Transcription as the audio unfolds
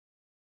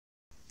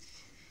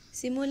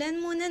Simulan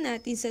muna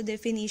natin sa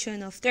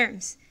definition of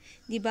terms.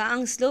 Diba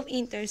ang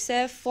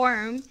slope-intercept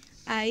form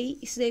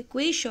is the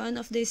equation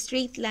of the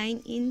straight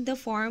line in the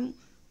form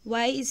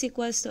y is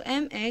equals to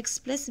mx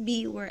plus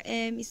b, where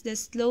m is the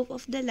slope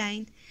of the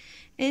line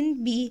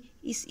and b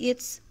is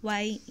its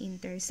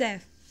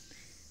y-intercept.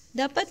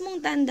 Dapat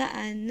mong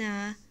tandaan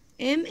na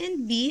m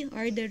and b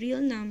are the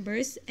real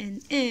numbers and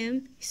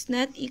m is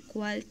not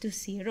equal to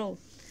 0.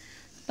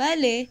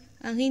 Bale,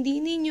 ang hindi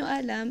ninyo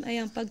alam ay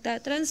ang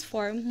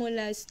pagtatransform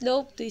mula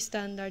slope to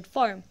standard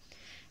form.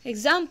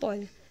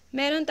 Example,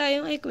 meron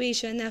tayong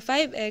equation na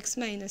 5x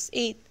minus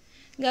 8.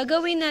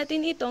 Gagawin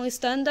natin itong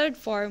standard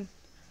form.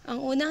 Ang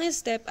unang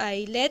step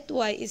ay let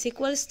y is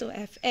equals to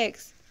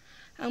fx.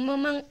 Ang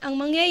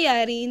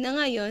mangyayari na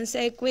ngayon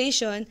sa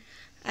equation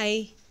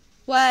ay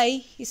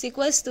y is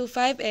equals to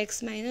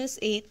 5x minus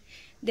 8.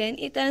 Then,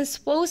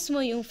 i-transpose mo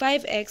yung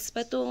 5x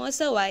patungo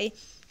sa y,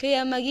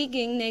 kaya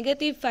magiging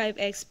negative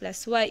 5x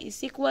plus y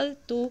is equal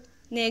to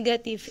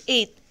negative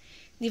 8.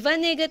 Di ba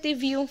negative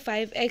yung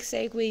 5x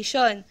sa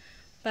equation?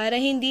 Para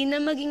hindi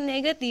na maging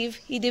negative,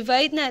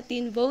 i-divide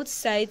natin both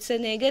sides sa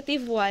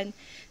negative 1,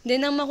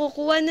 then ang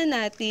makukuha na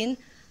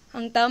natin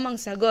ang tamang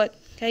sagot.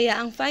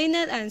 Kaya ang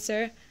final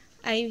answer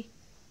ay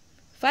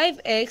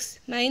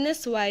 5x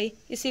minus y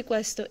is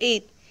equals to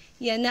 8.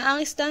 Yan na ang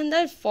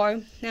standard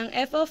form ng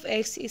f of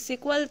x is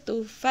equal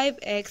to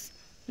 5x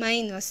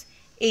minus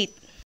 8.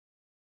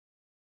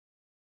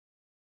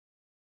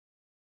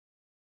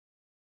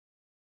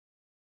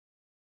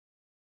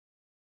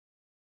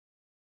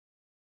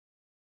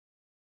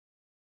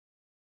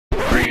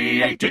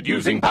 Created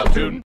using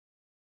Powtoon.